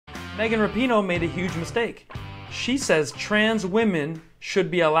Megan Rapinoe made a huge mistake. She says trans women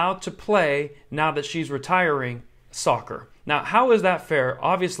should be allowed to play now that she's retiring soccer. Now, how is that fair?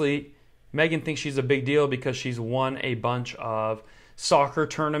 Obviously, Megan thinks she's a big deal because she's won a bunch of soccer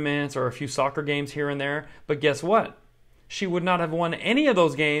tournaments or a few soccer games here and there. But guess what? She would not have won any of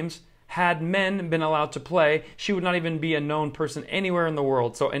those games had men been allowed to play. She would not even be a known person anywhere in the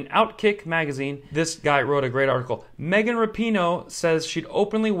world. So in Outkick magazine, this guy wrote a great article. Megan Rapinoe says she'd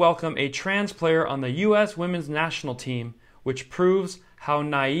openly welcome a trans player on the U.S. women's national team, which proves how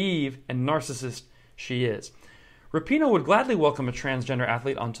naive and narcissist she is. Rapinoe would gladly welcome a transgender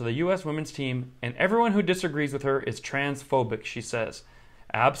athlete onto the U.S. women's team, and everyone who disagrees with her is transphobic, she says.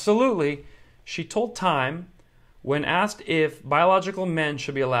 Absolutely. She told Time, when asked if biological men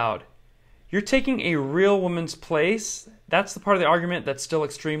should be allowed, "You're taking a real woman's place." That's the part of the argument that's still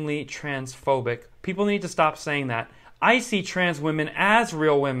extremely transphobic. People need to stop saying that. I see trans women as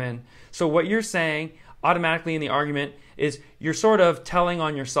real women. So what you're saying automatically in the argument is you're sort of telling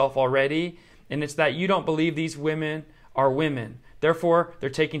on yourself already, and it's that you don't believe these women are women. Therefore, they're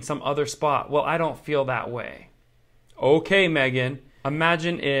taking some other spot. Well, I don't feel that way. Okay, Megan,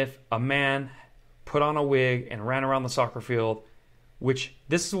 imagine if a man put on a wig and ran around the soccer field, which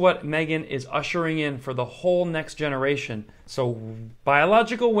this is what Megan is ushering in for the whole next generation. So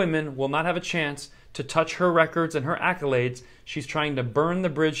biological women will not have a chance to touch her records and her accolades. She's trying to burn the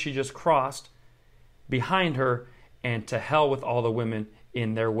bridge she just crossed behind her, and to hell with all the women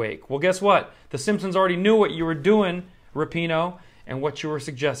in their wake. Well, guess what? The Simpsons already knew what you were doing, Rapinoe, and what you were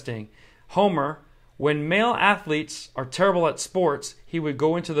suggesting. Homer, when male athletes are terrible at sports, he would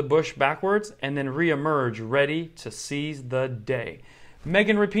go into the bush backwards and then re-emerge ready to seize the day.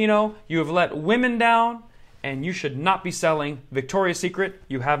 Megan Rapinoe, you have let women down, and you should not be selling Victoria's Secret.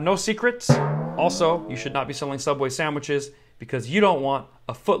 You have no secrets. Also, you should not be selling Subway sandwiches because you don't want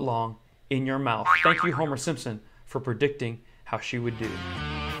a foot long in your mouth. Thank you, Homer Simpson, for predicting how she would do.